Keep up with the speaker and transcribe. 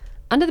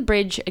Under the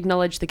Bridge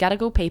acknowledge the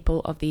Gadigal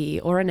people of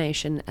the Eora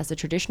Nation as the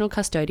traditional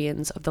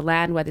custodians of the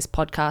land where this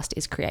podcast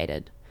is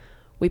created.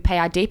 We pay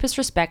our deepest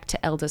respect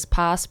to elders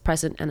past,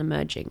 present and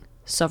emerging.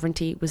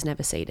 Sovereignty was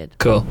never ceded.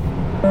 Cool.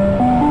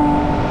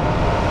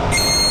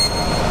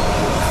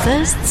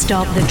 First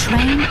stop, the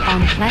train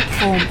on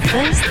platform.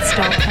 First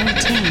stop,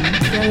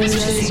 18 goes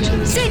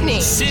to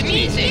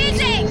Sydney.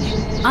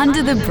 Music.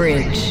 Under the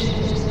Bridge,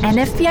 an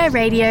FBI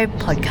radio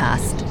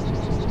podcast.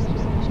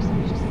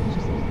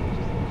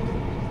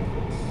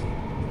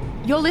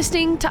 You're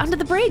listening to Under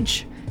the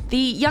Bridge, the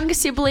younger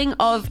sibling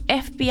of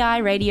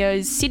FBI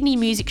Radio's Sydney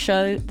music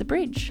show, The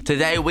Bridge.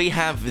 Today we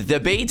have the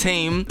B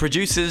team,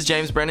 producers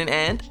James Brennan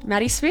and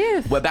Maddie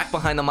Smith. we're back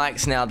behind the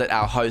mics now that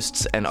our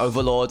hosts and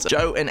overlords,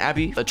 Joe and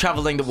Abby, are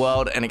travelling the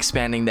world and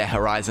expanding their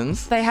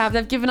horizons.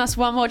 They've given us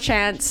one more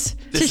chance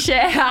to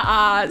share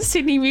our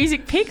Sydney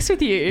music picks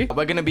with you.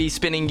 We're going to be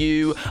spinning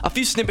you a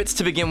few snippets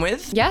to begin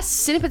with, Yes,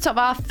 snippets of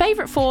our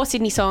favourite 4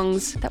 Sydney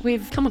songs that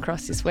we've come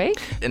across this week.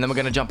 and then we're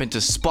going to jump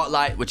into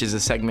Spotlight, which is a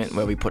segment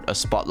where we put a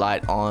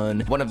spotlight on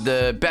one of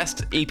the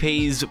best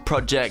EPs,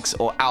 projects,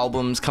 or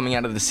albums coming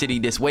out of the city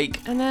this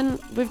week. And then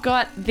we've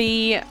got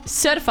the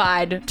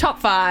certified top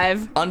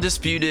 5,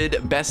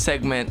 Undisputed best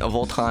segment of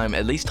all time,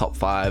 at least top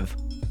 5.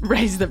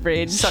 Raise the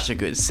Bridge. Such a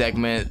good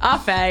segment. Our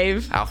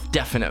fave, Our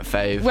definite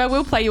fave. where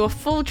we'll play you a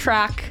full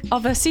track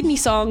of a Sydney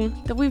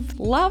song that we've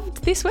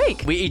loved this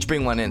week. We each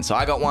bring one in. So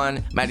I got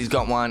one, Maddie's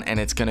got one,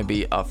 and it's going to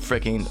be a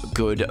freaking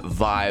good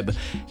vibe.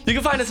 You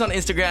can find us on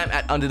Instagram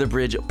at Under the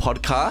Bridge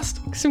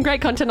Podcast. Some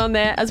great content on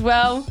there as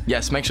well.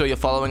 Yes, make sure you're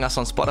following us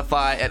on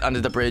Spotify at Under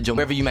the Bridge or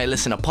wherever you may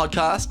listen to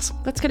podcasts.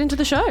 Let's get into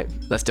the show.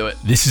 Let's do it.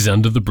 This is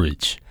Under the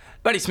Bridge.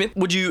 Maddie Smith,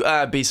 would you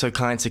be so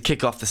kind to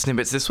kick off the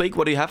snippets this week?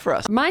 What do you have for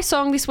us? My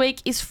song this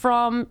week is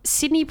from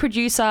Sydney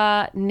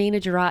producer Nina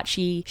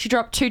Geraci. She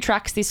dropped 2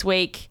 tracks this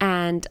week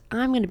and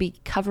I'm going to be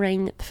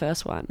covering the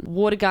first one,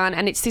 Watergun,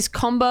 and it's this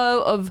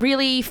combo of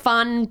really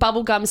fun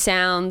bubblegum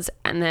sounds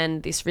and then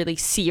this really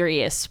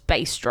serious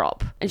bass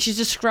drop. And she's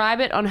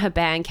described it on her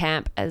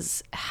Bandcamp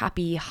as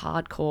happy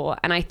hardcore,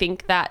 and I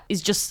think that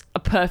is just a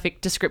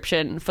perfect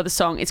description for the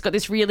song. It's got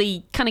this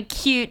really kind of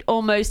cute,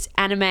 almost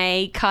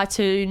anime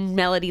cartoon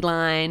melody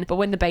line, but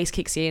when the bass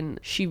kicks in,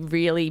 she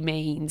really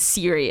means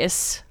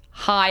serious,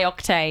 high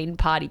octane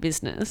party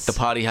business. The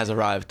party has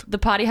arrived. The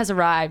party has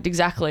arrived,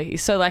 exactly.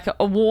 So like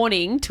a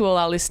warning to all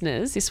our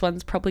listeners, this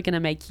one's probably going to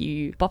make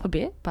you bop a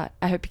bit, but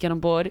I hope you get on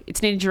board.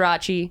 It's Nina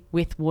Geraci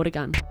with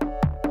Watergun.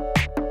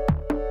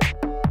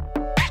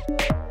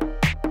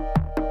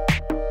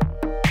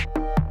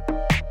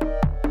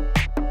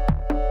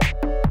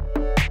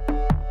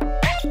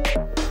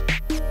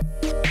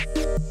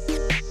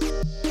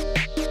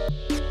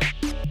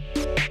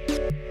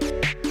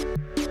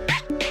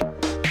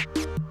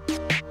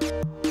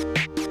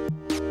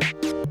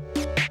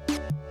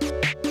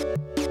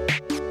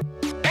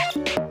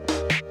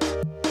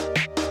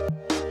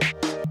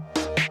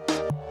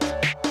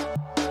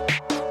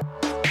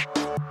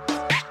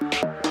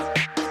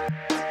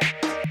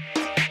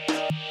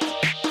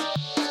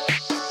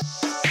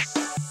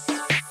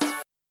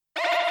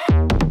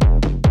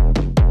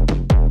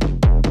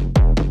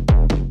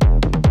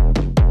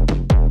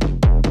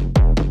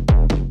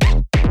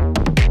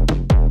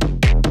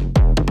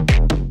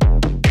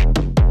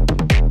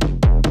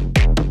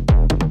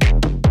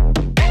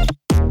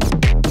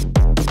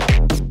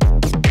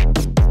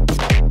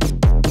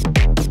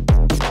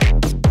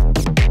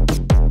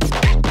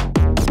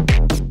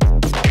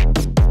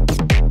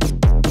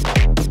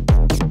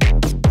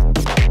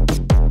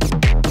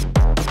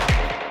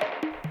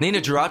 Nina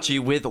Geraci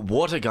with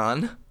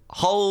Watergun.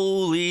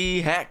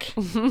 Holy heck.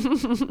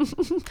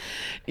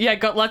 Yeah,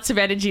 got lots of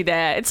energy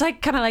there. It's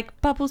like kind of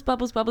like bubbles,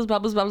 bubbles, bubbles,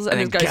 bubbles, bubbles, and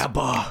And then then it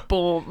goes Gabba.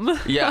 boom.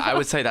 Yeah, I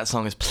would say that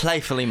song is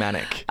playfully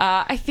manic.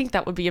 I think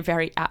that would be a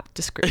very apt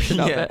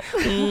description of Yeah.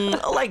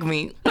 it. Like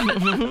me.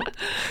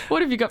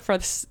 What have you got for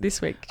us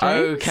this week,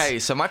 James? Okay,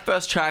 so my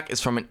first track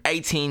is from an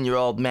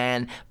 18-year-old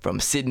man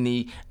from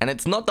Sydney, and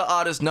it's not the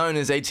artist known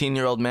as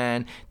 18-year-old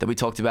man that we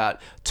talked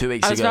about 2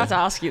 weeks ago. I was about to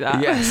ask you that.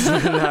 Yes,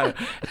 no,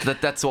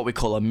 that's what we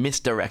call a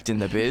misdirect in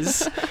the biz.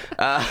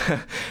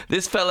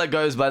 This fella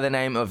goes by the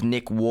name of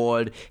Nick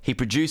Ward. He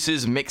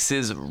produces,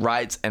 mixes,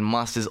 writes, and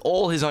masters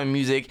all his own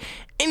music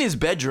in his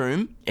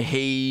bedroom.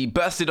 He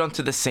bursted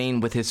onto the scene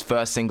with his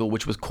first single,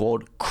 which was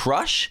called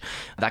Crush.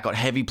 That got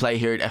heavy play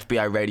here at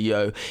FBI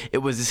Radio. It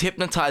was this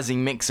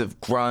hypnotizing mix of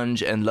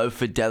grunge and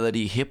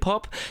low-fidelity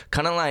hip-hop,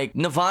 kind of like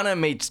Nirvana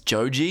meets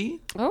Joji.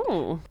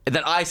 Oh.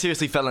 That I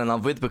seriously fell in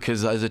love with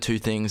because those are two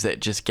things that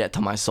just get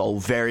to my soul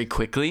very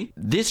quickly.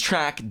 This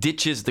track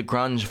ditches the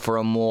grunge for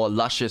a more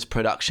luscious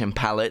production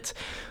palette.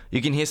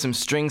 You can hear some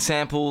string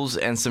samples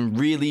and some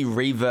really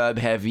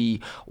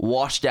reverb-heavy,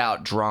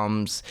 washed-out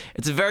drums.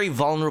 It's a very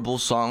vulnerable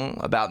song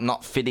about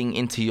not fitting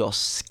into your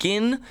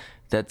skin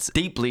that's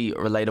deeply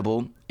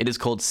relatable. It is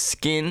called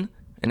Skin,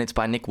 and it's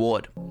by Nick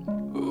Ward.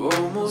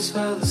 Almost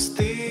fell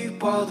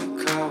asleep while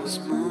the car was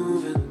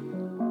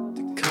moving.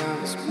 The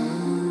car was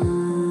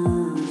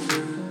moving.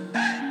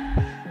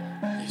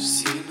 You've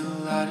seen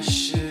a lot of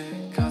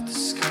shit, got the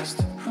scars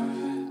to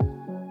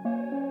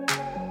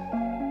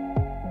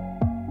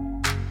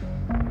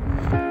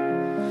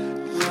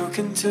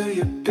to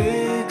your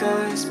big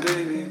eyes,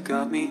 baby,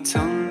 got me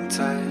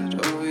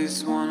tongue-tied.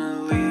 Always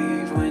wanna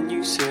leave when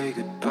you say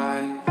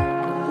goodbye.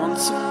 I want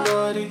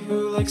somebody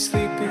who likes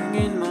sleeping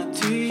in my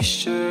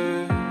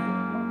t-shirt.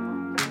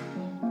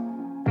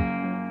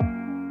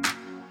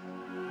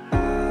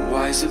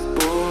 Why's a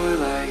boy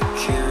like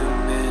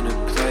him in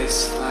a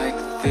place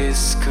like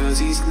this? 'Cause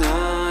he's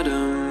not a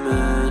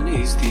man,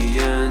 he's the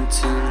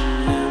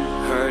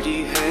antonym. Heard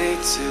he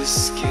hates his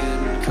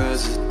skin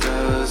 'cause it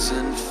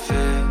doesn't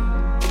fit.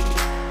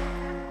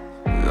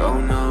 Oh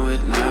no,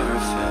 it never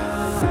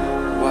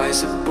fit.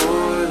 Why's a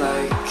boy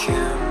like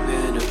him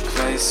in a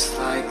place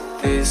like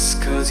this?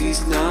 'Cause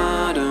he's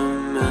not a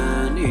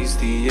man, he's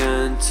the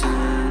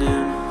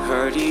antonym.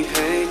 Heard he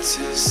hates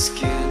his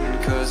skin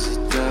 'cause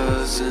it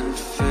doesn't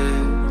fit.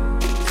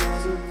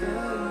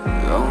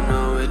 Oh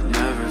no, it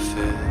never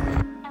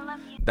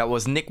fit. That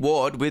was Nick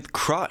Ward with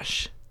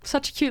Crush.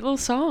 Such a cute little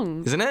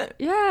song. Isn't it?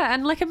 Yeah,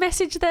 and like a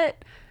message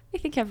that I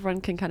think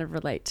everyone can kind of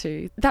relate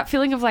to. That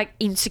feeling of like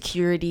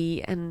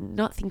insecurity and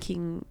not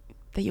thinking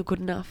that you're good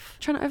enough.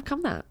 Trying to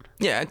overcome that.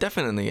 Yeah,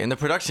 definitely. And the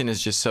production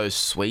is just so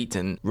sweet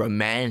and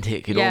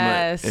romantic. It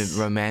Yes. almost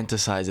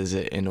romanticizes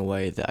it in a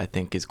way that I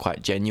think is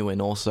quite genuine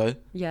also.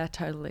 Yeah,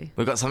 totally.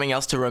 We've got something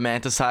else to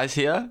romanticize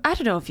here. I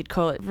don't know if you'd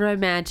call it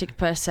romantic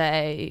per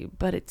se,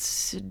 but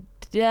it's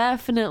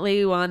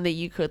definitely one that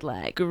you could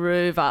like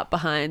groove up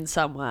behind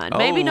someone.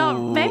 Maybe not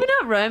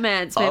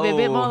romance, maybe a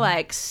bit Oh. more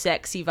like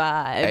sexy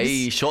vibes.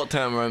 Hey,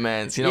 short-term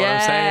romance. You know what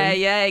I'm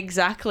saying? Yeah,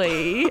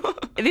 exactly.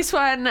 This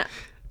one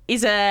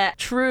is a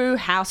true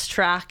house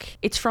track.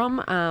 It's from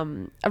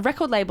a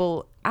record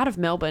label out of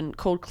Melbourne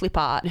called Clip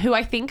Art, who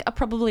I think are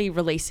probably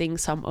releasing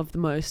some of the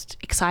most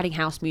exciting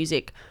house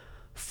music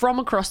from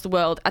across the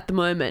world at the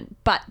moment.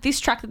 But this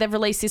track that they've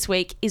released this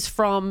week is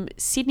from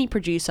Sydney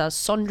producer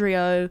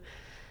Sondrio,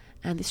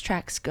 and this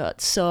track's got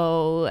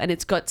soul and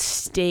it's got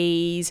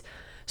steez.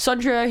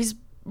 Sondrio has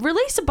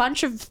released a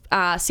bunch of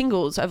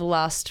singles over the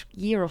last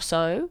year or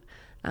so,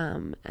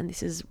 and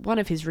this is one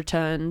of his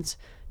returns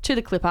to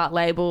the Clip Art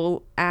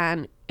label,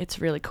 and it's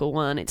a really cool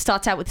one. It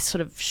starts out with this sort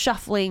of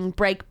shuffling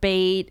break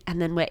beat,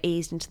 and then we're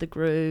eased into the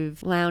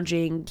groove,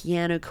 lounging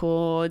piano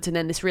chords, and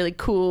then this really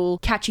cool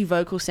catchy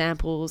vocal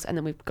samples, and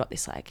then we've got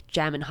this like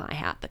jam and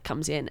hi-hat that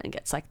comes in and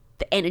gets like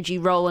the energy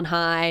rolling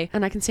high.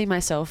 And I can see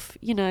myself,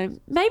 you know,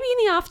 maybe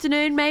in the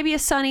afternoon, maybe a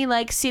sunny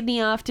like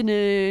Sydney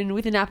afternoon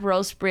with an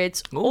Aperol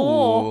Spritz,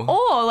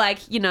 or like,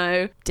 you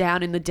know,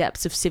 down in the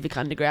depths of Civic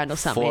Underground or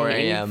something. 4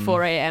 a.m.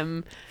 4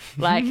 a.m.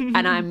 Like,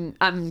 and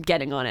I'm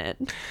getting on it.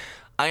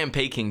 I am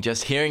peaking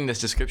just hearing this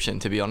description,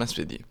 to be honest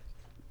with you.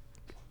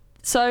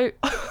 So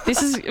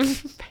this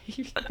is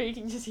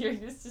peaking just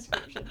hearing this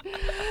description.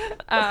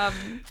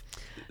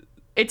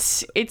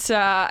 It's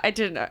I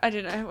don't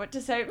know what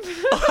to say.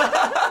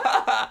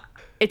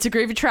 It's a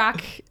groovy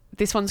track.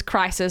 This one's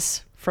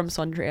Crisis from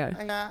Sondrio.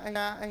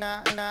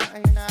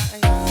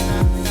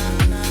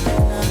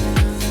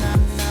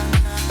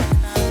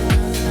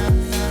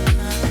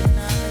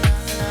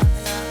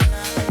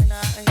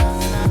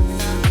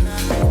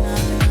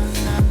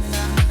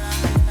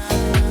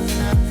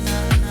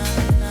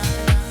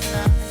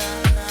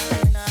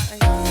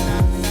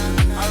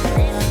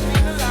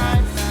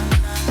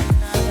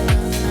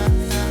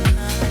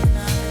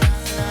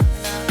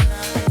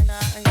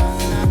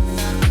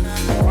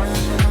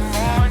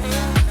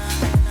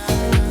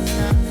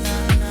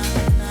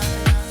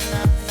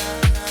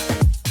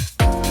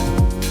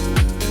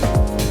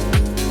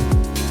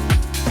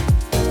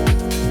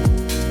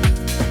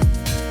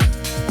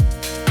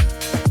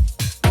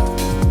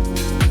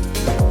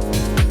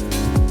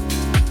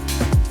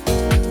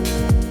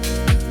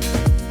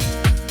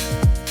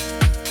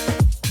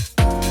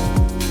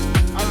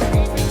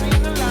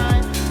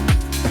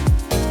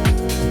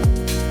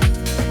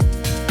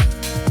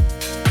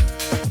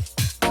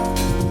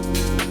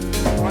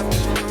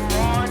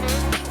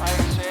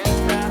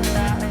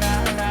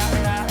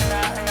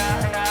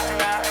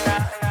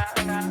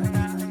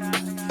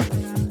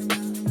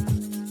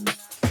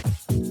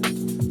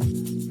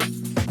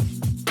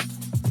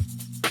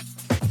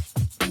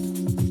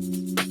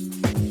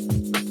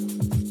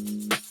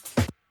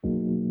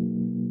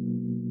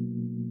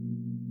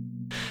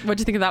 What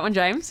do you think of that one,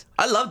 James?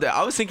 I love that.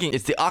 I was thinking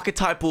it's the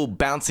archetypal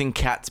bouncing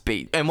cats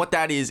beat. And what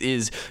that is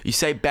you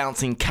say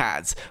bouncing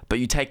cats, but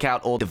you take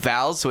out all the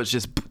vowels, so it's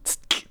just...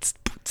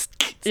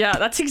 Yeah,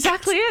 that's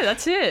exactly it.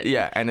 That's it.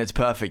 Yeah, and it's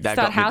perfect. It's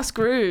that house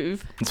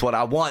groove. It's what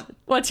I want.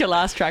 What's your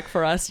last track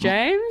for us,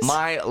 James?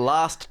 My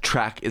last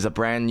track is a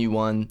brand new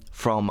one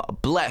from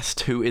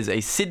Blessed, who is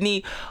a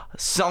Sydney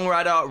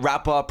songwriter,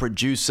 rapper,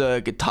 producer,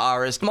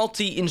 guitarist,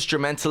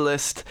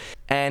 multi-instrumentalist.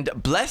 And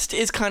Blessed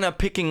is kind of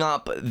picking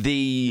up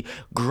the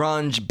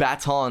grunge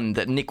baton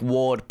that Nick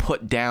Ward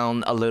put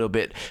down a little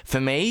bit for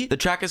me. The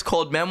track is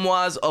called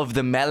Memoirs of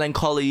the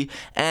Melancholy,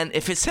 and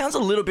if it sounds a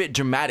little bit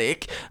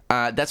dramatic,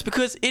 that's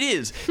because it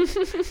is.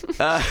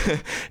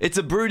 It's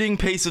a brooding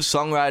piece of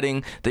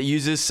songwriting that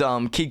uses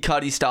some Kid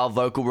Cudi style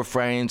vocal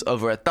refrains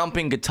over a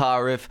thumping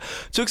guitar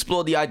riff to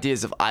explore the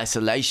ideas of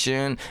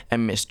isolation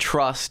and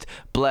mistrust.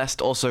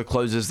 Blessed also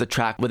closes the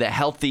track with a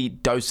healthy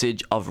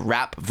dosage of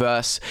rap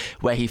verse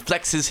where he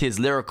flexes his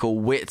lyrical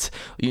wit,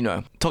 you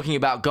know, talking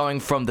about going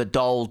from the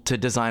doll to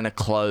designer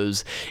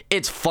clothes.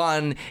 It's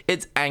fun,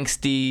 it's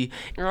angsty.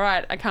 All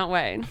right, I can't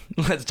wait.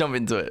 Let's jump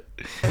into it.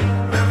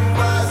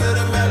 Memoirs of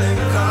the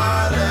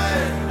melancholy.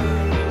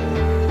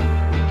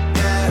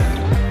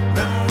 Yeah.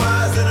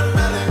 Memoirs of the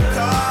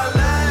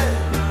melancholy.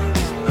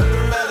 Of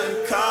the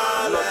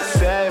melancholy. Not the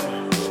same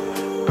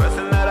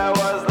person that I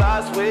was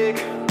last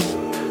week.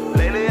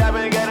 Lately I've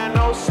been getting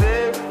no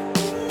sleep.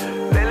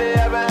 Lately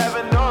I've been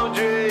having no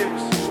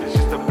dreams. It's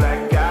just a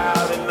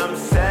blackout and I'm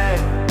sad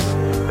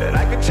that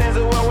I could change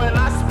the world when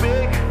I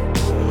speak.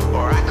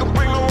 Or I could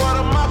bring the world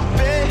on my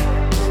feet.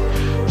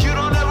 You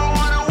don't ever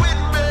wanna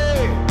with me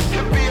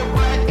and be a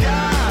black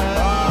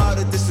guy. Oh,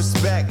 the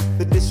disrespect,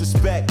 the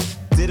disrespect.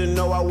 Didn't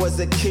know I was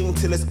a king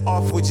till it's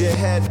off with your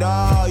head.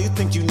 Oh, you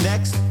think you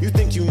next? You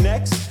think you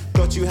next?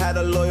 Thought you had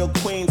a loyal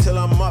queen till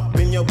I'm up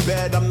in your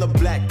bed. I'm the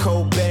black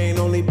Cobain,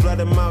 only blood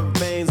in my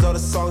veins. All the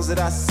songs that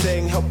I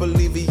sing help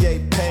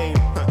alleviate pain.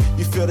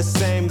 You feel the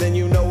same, then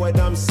you know what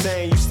I'm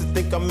saying. Used to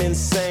think I'm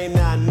insane,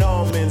 now I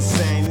know I'm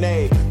insane.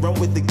 Hey, run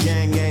with the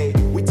gang, hey.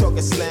 We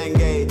talking slang,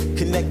 hey.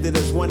 Connected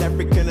as one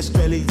African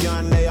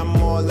Australian, hey. I'm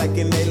more like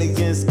an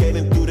alien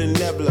skating through the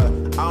nebula.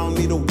 I don't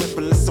need a whip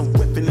unless I'm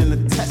whipping in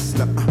a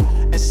Tesla.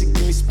 And she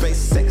give me space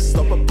sex,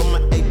 stop up on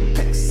my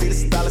apex. See the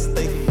stylist,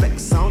 they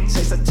flex. I don't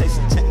chase, I chase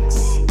checks.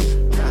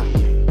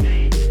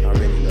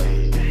 Already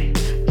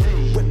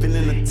though. Whipping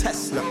in a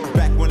Tesla.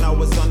 Back when I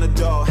was on the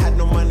door, had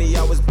no money,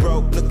 I was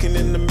broke. Looking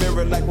in the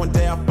mirror like one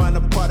day I'll find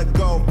a pot of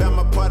gold. Found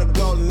my pot of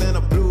gold and then I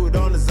blew it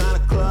on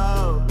designer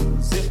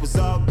clothes. It was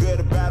all good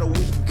about a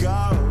week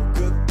ago.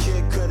 Good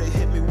kid could've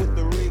hit me with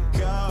the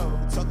Rico.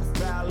 Talk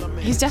foul on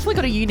me. He's definitely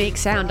got a unique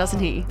sound, doesn't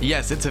he?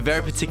 Yes, it's a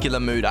very particular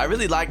mood. I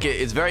really like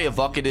it. It's very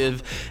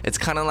evocative. It's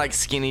kind of like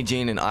skinny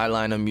jean and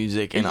eyeliner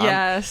music. And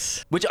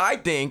Yes. which I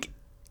think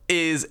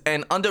is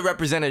an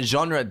underrepresented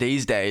genre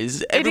these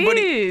days. It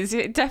is.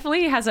 It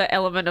definitely has an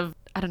element of,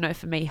 I don't know,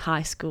 for me,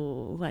 high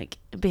school, like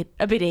a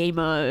bit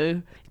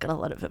emo. Got a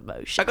lot of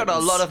emotions. I got a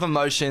lot of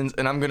emotions,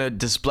 and I'm going to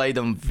display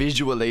them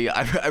visually.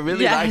 I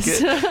really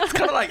Yes. like it. It's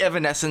kind of like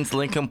Evanescence,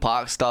 Linkin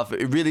Park stuff.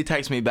 It really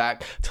takes me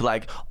back to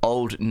like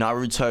old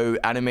Naruto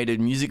animated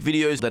music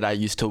videos that I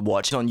used to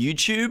watch on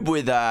YouTube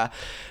with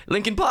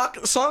Linkin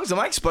Park songs. Am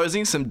I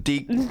exposing some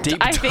deep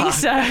I think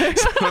so.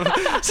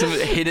 some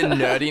hidden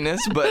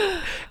nerdiness? But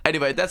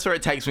anyway, that's where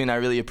it takes me, and I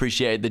really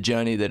appreciate the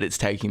journey that it's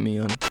taking me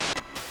on.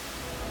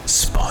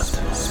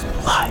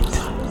 Spotlight.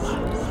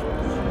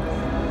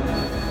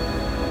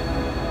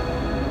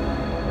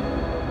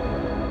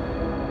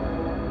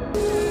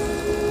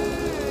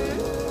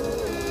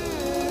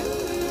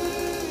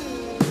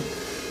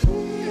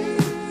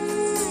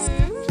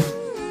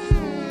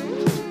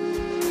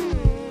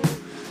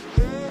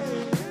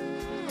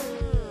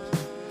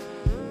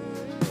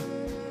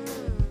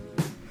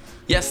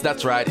 Yes,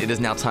 that's right. It is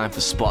now time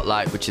for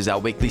Spotlight, which is our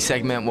weekly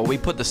segment where we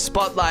put the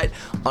spotlight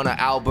on an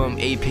album,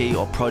 EP,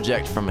 or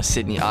project from a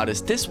Sydney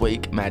artist. This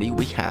week, Maddie,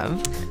 we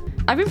have...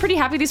 I've been pretty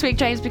happy this week,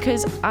 James,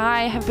 because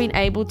I have been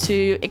able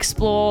to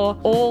explore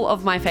all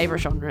of my favorite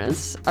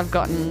genres. I've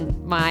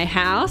gotten my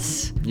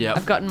house. Yep.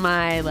 I've gotten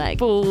my like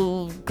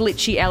full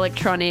glitchy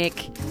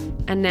electronic,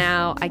 and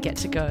now I get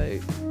to go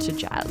to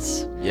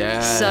jazz.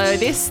 Yes. So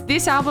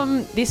this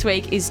album this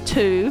week is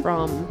 2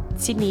 from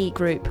Sydney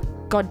group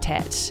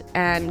Godtet.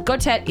 And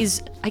Godtet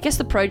is, I guess,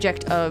 the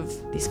project of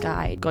this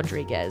guy,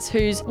 Godriguez,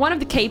 who's one of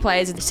the key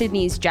players of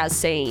Sydney's jazz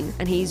scene.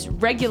 And he's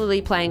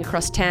regularly playing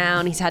across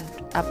town. He's had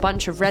a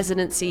bunch of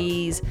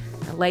residencies,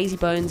 Lazy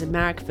Bones in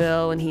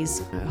Marrickville, and he's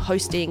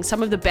hosting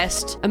some of the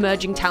best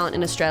emerging talent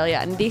in Australia.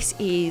 And this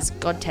is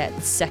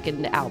Godtet's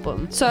second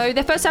album. So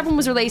their first album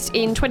was released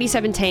in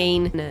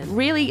 2017 and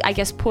really, I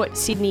guess, put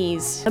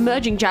Sydney's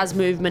emerging jazz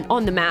movement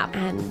on the map.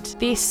 And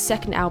this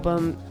second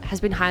album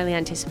has been highly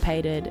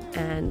anticipated,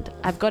 and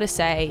I've got to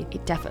say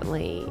it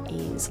definitely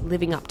is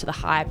living up to the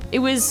hype. It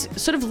was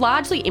sort of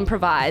largely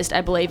improvised,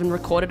 I believe, and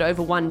recorded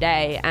over one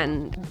day,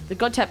 and the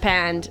Godtet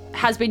band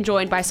has been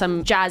joined by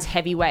some jazz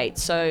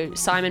heavyweights, so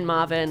Simon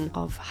Marvin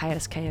of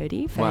Hiatus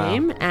Kaiyote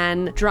fame, Wow.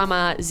 and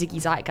drummer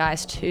Ziggy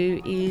Zeitgeist, who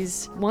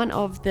is one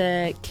of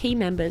the key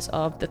members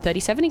of the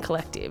 3070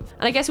 Collective.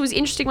 And I guess it was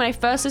interesting when I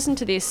first listened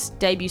to this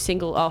debut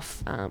single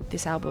off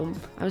this album,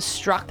 I was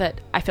struck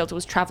that I felt it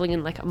was traveling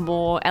in like a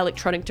more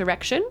electronic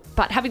direction.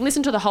 But having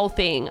listened to the whole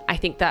thing, I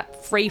think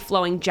that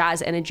free-flowing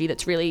jazz energy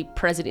that's really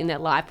present in their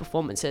live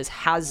performances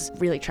has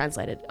really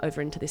translated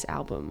over into this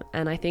album.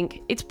 And I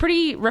think it's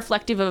pretty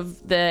reflective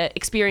of the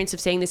experience of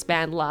seeing this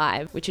band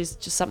live, which is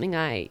just something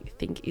I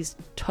think is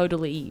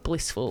totally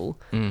blissful.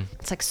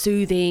 It's like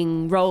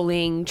soothing,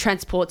 rolling,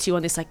 transports you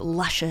on this like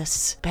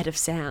luscious bed of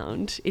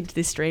sound into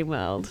this dream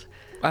world.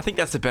 I think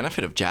that's the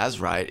benefit of jazz,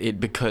 right?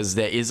 Because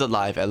there is a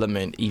live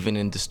element even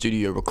in the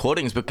studio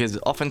recordings, because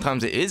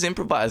oftentimes it is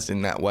improvised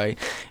in that way.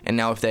 And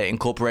now if they're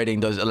incorporating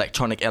those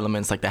electronic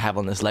elements like they have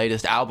on this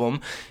latest album,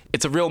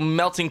 it's a real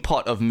melting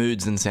pot of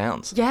moods and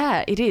sounds.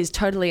 Yeah, it is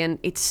totally, and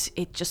it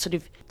just sort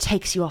of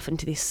takes you off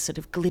into this sort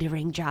of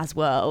glittering jazz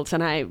world.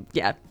 And I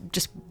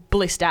just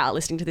blissed out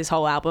listening to this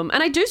whole album.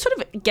 And I do sort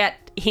of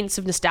get hints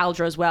of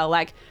nostalgia as well,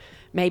 like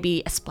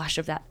maybe a splash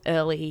of that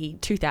early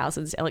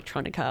 2000s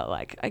electronica,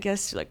 like I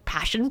guess like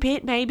Passion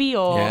Pit maybe,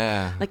 or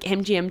like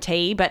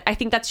MGMT. But I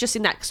think that's just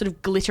in that sort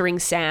of glittering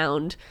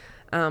sound.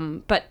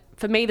 But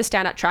for me, the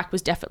standout track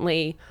was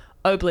definitely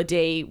Obla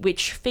D,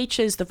 which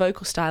features the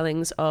vocal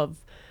stylings of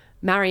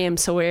Mariam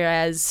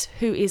Sawiraz,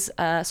 who is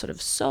a sort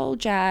of soul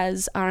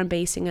jazz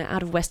R&B singer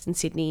out of Western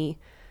Sydney.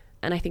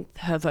 And I think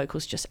her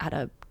vocals just add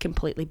a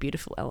completely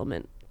beautiful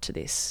element to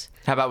this.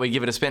 How about we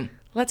give it a spin?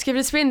 Let's give it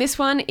a spin. This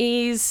one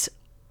is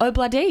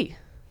Obla D.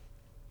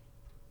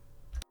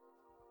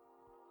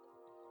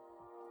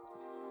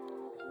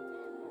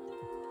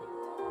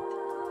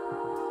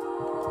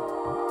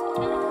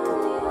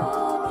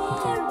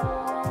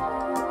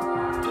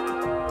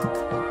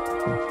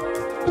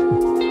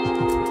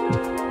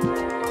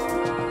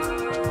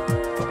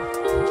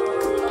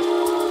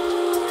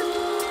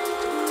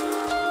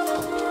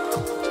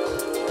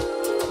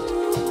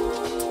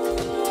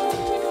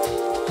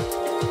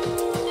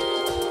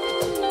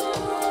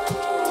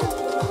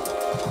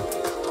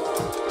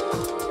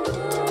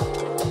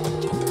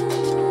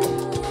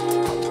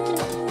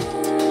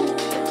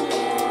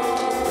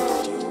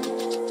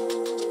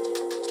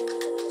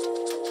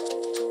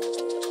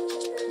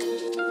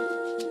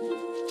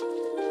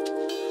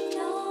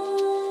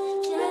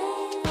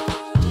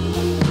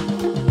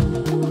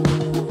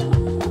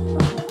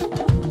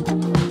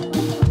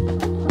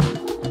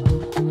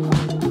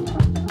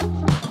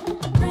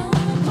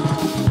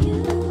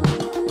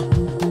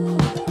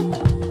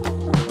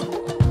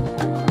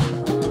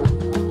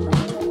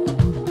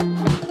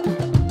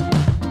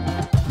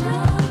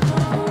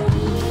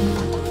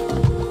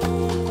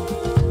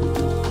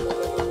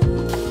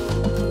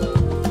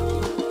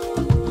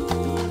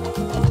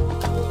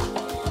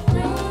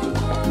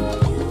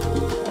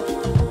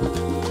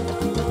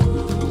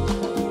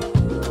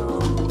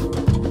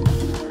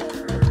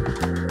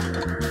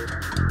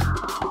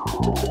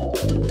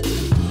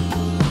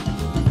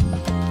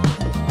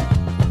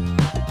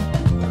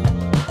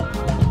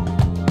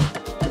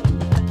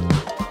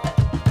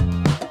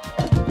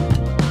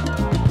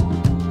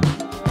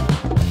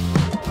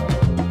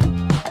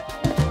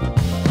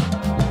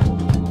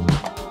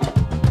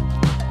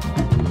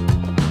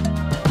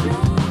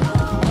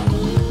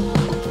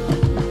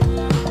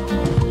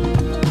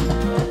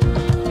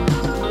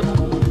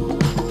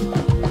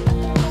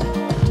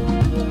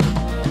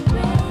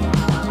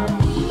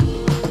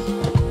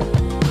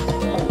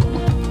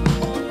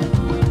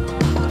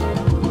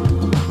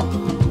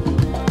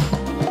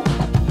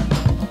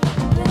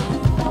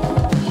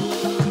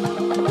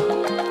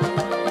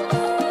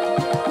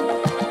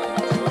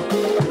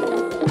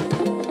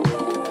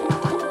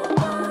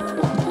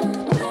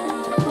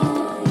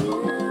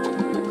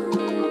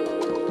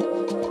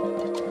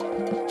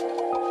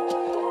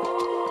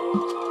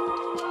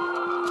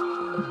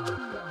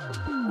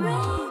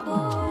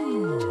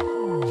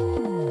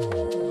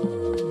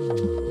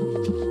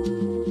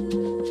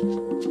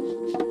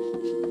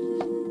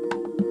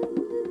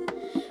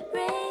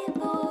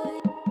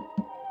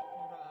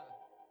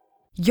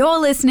 You're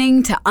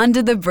listening to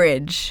Under the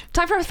Bridge.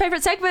 Time for our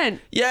favourite segment.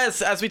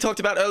 Yes, as we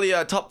talked about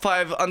earlier, top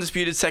 5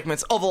 undisputed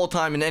segments of all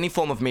time in any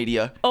form of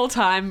media. All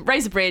time.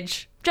 Raise the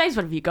bridge. James,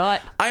 what have you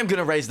got? I am going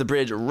to raise the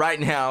bridge right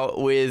now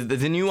with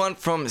the new one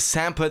from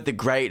Sampa the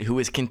Great, who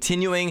is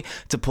continuing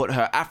to put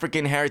her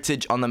African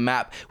heritage on the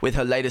map with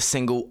her latest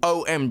single,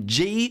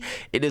 OMG.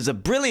 It is a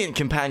brilliant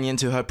companion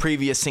to her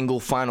previous single,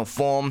 Final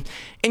Form.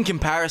 In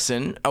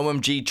comparison,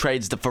 OMG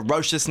trades the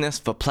ferociousness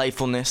for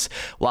playfulness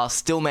while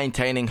still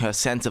maintaining her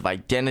sense of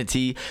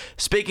identity.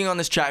 Speaking on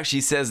this track,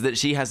 she says that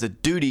she has a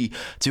duty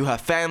to her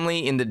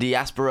family in the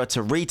diaspora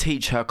to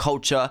reteach her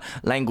culture,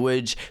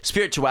 language,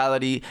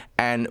 spirituality,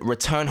 and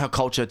return her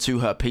culture to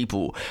her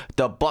people.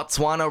 The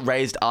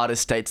Botswana-raised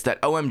artist states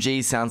that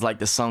OMG sounds like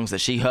the songs that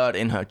she heard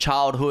in her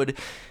childhood,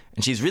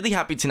 and she's really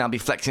happy to now be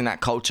flexing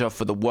that culture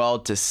for the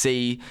world to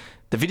see.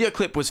 The video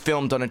clip was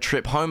filmed on a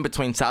trip home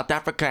between South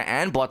Africa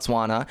and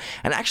Botswana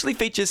and actually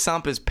features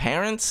Sampa's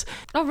parents.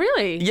 Oh,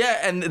 really? Yeah,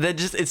 and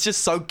it's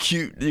just so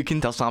cute. You can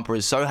tell Sampa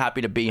is so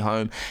happy to be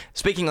home.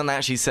 Speaking on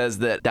that, she says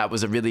that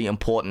was a really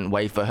important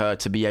way for her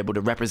to be able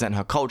to represent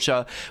her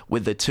culture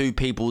with the two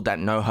people that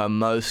know her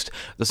most.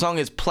 The song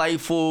is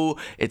playful,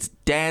 it's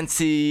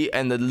dancey,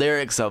 and the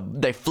lyrics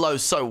they flow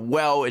so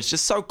well. It's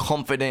just so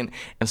confident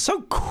and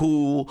so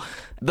cool.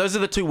 Those are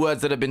the two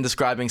words that have been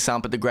describing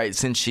Sampa the Great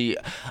since she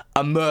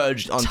emerged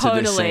emerged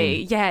onto this Totally.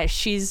 scene. Yeah,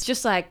 she's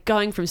just like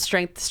going from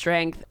strength to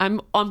strength.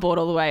 I'm on board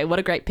all the way. What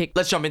a great pick.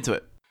 Let's jump into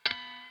it.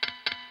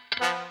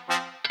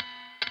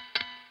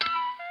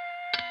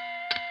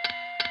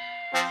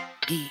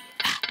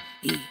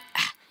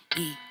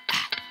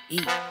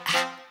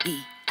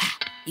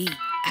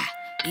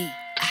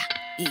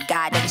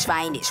 God at his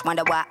finest,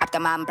 wonder why after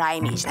man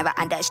primates. Never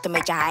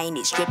underestimate your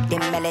highness. Stripped in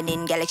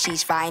melanin,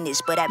 galaxy's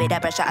finest. Put a bit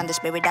of pressure on the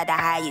spirit of the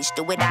highest.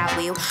 Do it I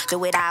will,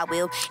 do it I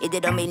will. If they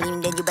don't believe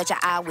me, then you betcha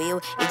I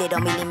will. If they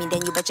don't believe me,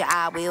 then you betcha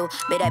I will.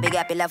 Better big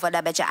up your love for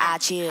the betcha I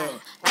chill.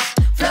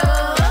 Flow,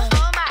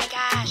 oh my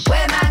gosh.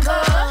 Where man go,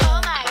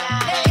 oh my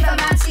gosh. If a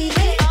man see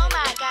me, oh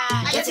my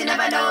gosh. Yet you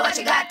never know what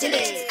you got till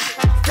it.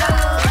 Flow,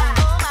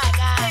 oh my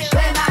gosh.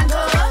 Where man go,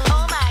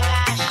 oh my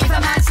gosh. If a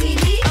man see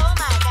me, oh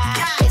my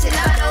gosh. Yet you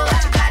never know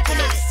what you got till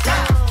it.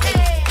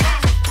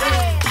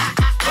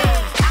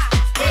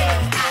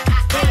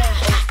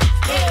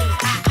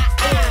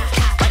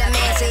 What a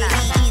man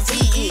say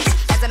he is.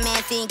 As a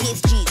man think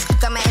it's G's.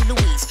 Thelma and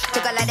Louise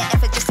took a lot of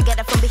effort just to get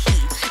up from the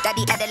heat.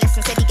 Daddy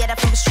adolescent said he get up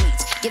from the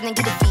streets. Give them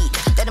get a feed,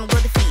 let them grow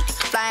the feet.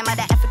 Fly him out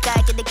of Africa,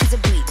 get the kids a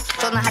breed.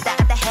 Show them how the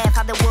other half,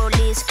 how the world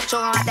is. Show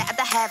them how the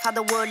other half, how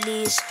the world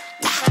is.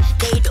 Nah,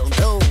 they don't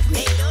know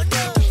me.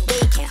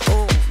 They can't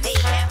hold me.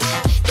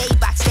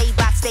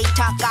 They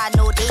talk, I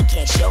know they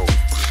can't show.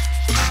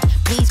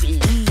 Please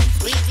believe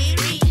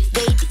me.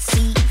 They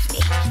deceive me.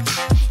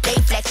 They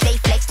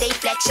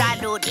flex, I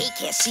know they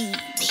can't see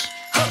me.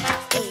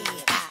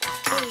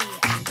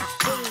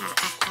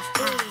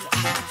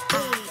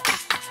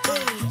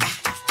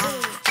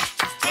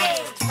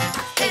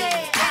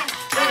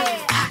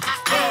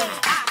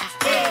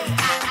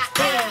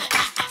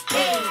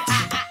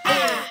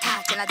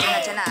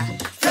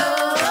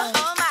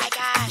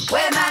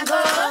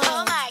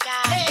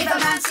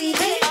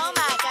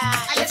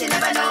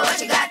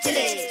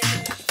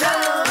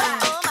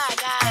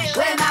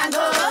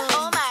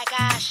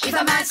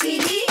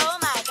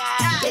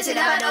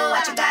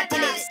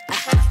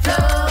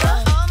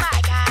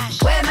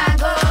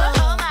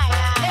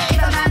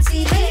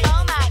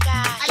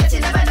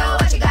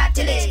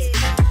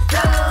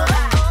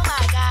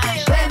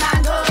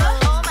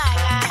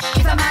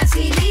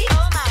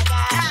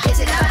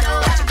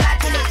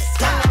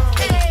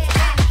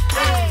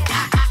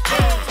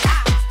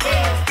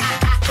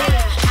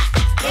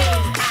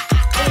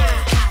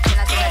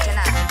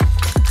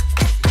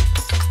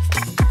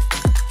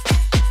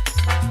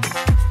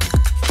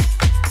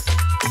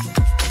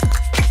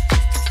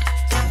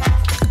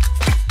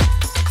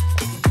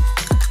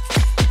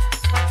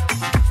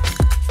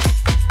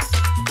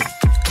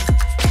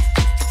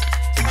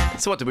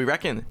 So what do we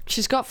reckon?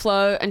 She's got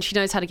flow and she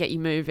knows how to get you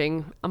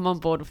moving. I'm on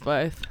board with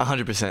both.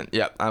 100%.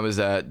 Yep. I was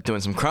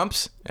doing some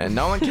crumps and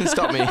no one can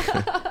stop me.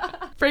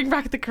 Bring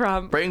back the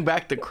crump. Bring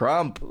back the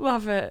crump.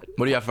 Love it.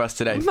 What do you have for us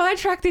today? My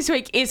track this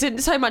week isn't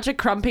so much a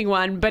crumping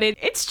one, but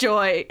it's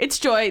joy. It's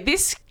joy.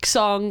 This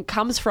song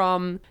comes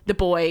from The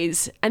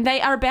Boys, and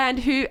they are a band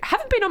who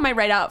haven't been on my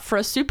radar for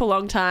a super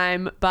long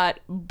time,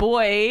 but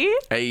boy,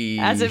 Hey.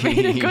 has it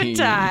been a good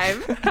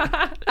time.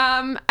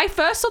 I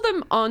first saw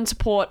them on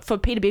support for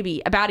Peter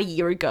Bibby about a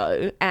year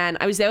ago, and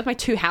I was there with my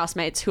two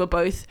housemates who are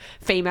both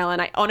female,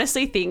 and I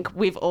honestly think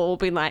we've all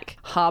been like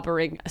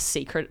harboring a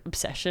secret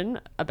obsession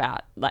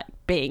about like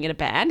being in a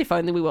band, if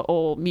only we were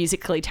all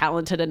musically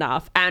talented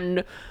enough.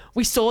 And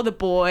we saw The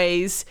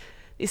Boys,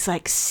 this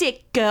like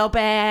sick girl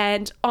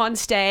band on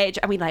stage,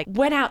 and we like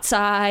went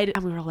outside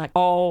and we were all like,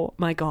 oh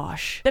my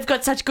gosh, they've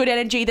got such good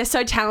energy, they're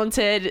so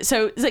talented.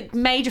 So it's like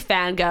major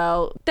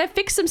fangirl. They've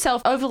fixed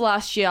themselves over the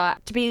last year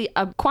to be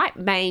a quite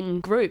main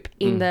group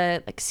in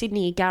the like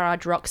Sydney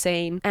garage rock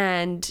scene,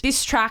 and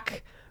this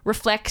track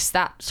reflects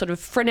that sort of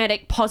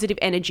frenetic positive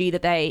energy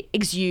that they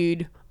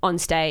exude on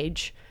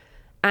stage,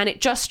 and it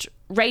just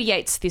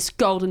radiates this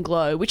golden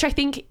glow, which I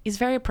think is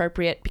very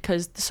appropriate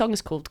because the song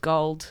is called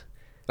Gold.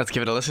 Let's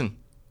give it a listen.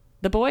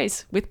 The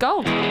Boys with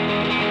Gold.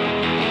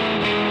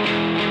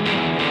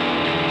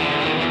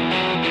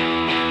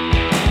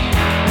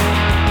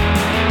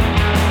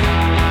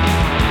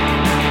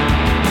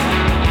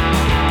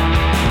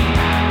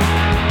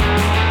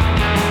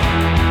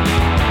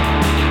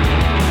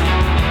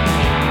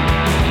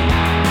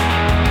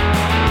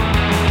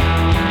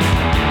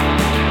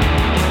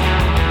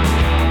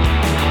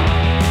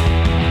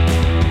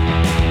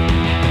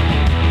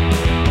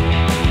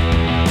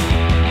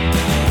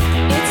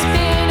 It's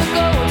been a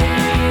golden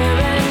year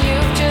and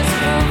you've just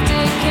proved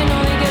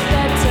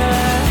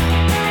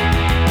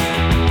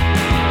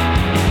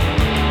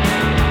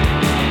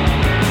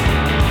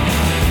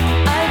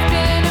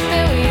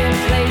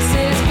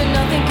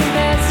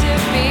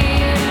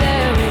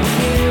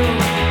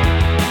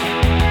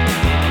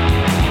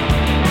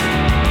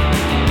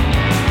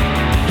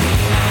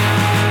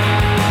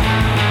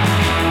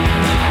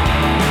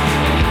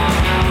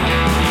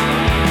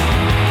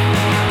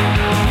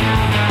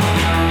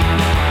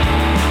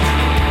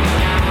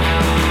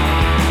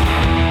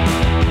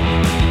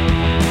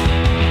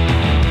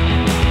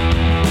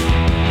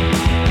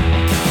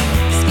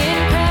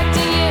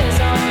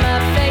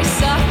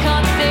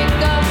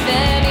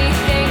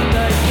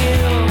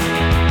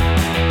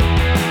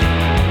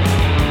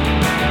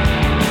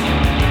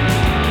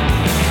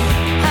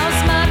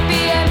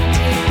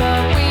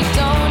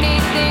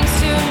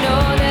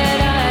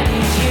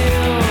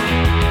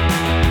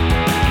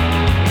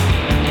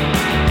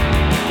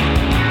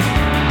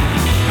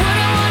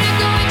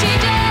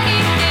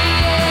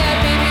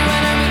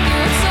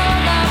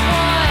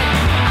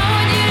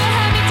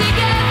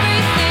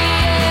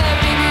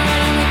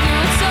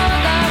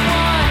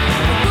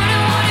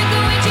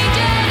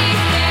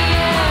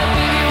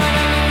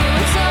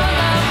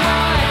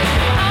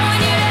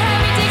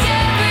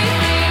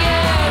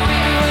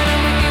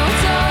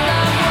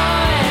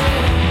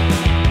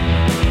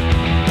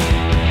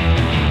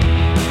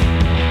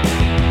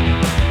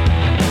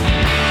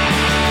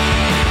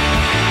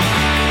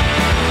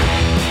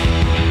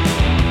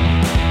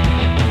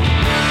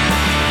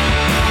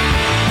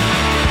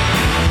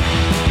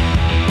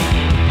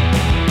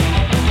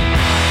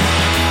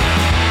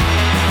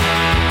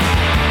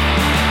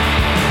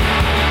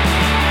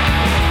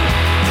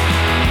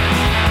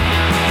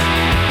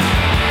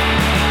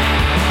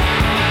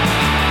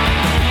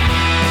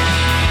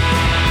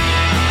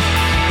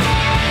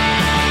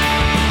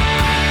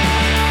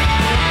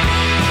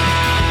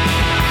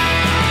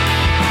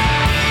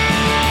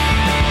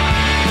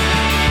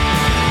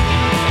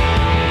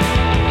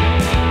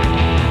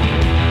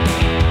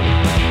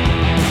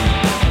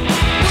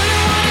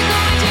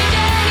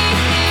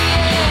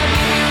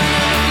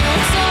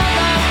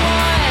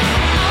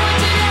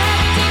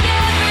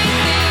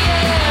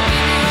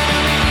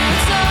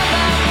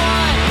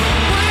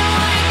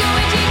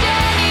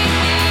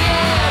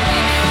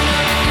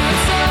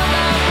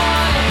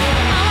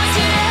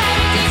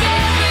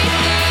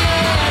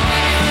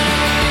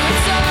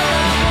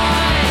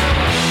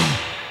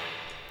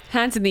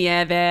Hands in the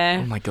air there.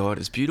 Oh my God,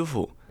 it's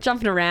beautiful.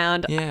 Jumping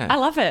around. Yeah. I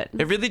love it.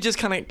 It really just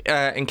kind of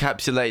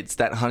encapsulates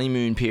that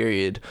honeymoon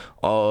period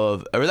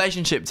of a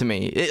relationship to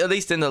me, at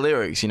least in the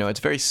lyrics. You know, it's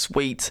very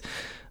sweet.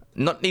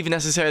 Not even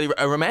necessarily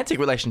a romantic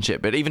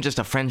relationship, but even just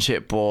a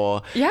friendship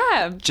or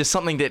just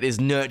something that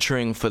is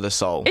nurturing for the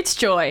soul. It's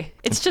joy.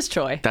 It's just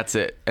joy. That's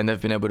it. And they've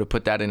been able to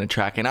put that in a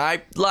track, and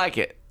I like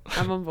it.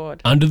 I'm on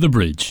board. Under the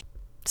Bridge.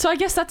 So I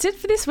guess that's it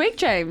for this week,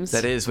 James.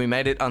 That is, we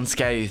made it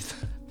unscathed.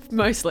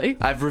 Mostly.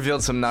 I've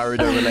revealed some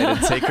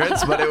Naruto-related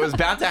secrets, but it was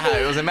bound to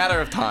happen. It was a matter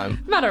of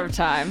time. Matter of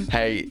time.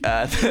 Hey,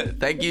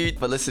 thank you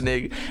for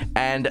listening,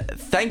 and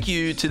thank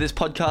you to this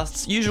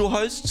podcast's usual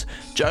hosts,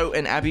 Joe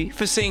and Abby,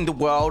 for seeing the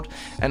world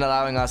and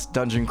allowing us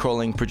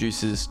dungeon-crawling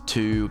producers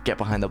to get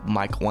behind the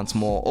mic once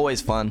more.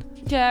 Always fun.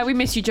 Yeah, we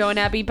miss you, Joe and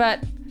Abby, but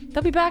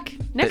they'll be back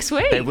next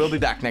week. They will be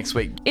back next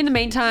week. In the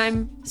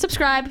meantime,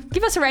 subscribe,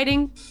 give us a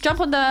rating,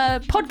 jump on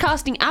the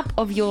podcasting app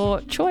of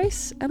your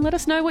choice, and let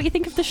us know what you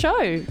think of the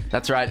show.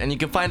 That's right, and you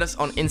can find us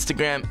on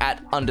Instagram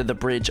at Under the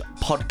Bridge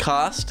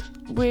Podcast.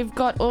 We've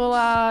got all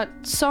our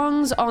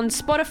songs on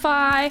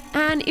Spotify,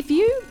 and if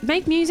you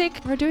make music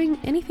or are doing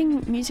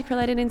anything music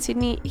related in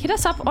Sydney, hit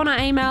us up on our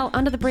email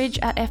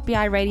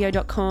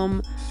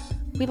underthebridge@fbiradio.com.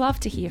 We love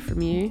to hear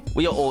from you.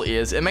 We are all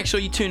ears. And make sure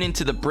you tune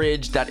into The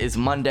Bridge. That is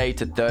Monday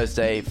to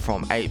Thursday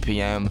from 8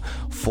 p.m.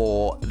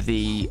 for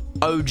the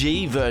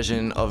OG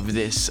version of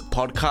this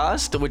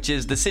podcast, which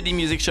is the Sydney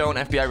Music Show on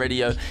FBI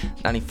Radio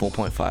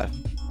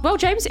 94.5. Well,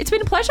 James, it's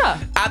been a pleasure.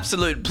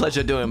 Absolute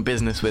pleasure doing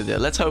business with you.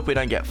 Let's hope we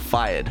don't get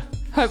fired.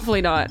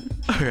 Hopefully not.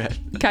 All right.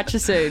 Catch you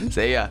soon.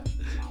 See ya.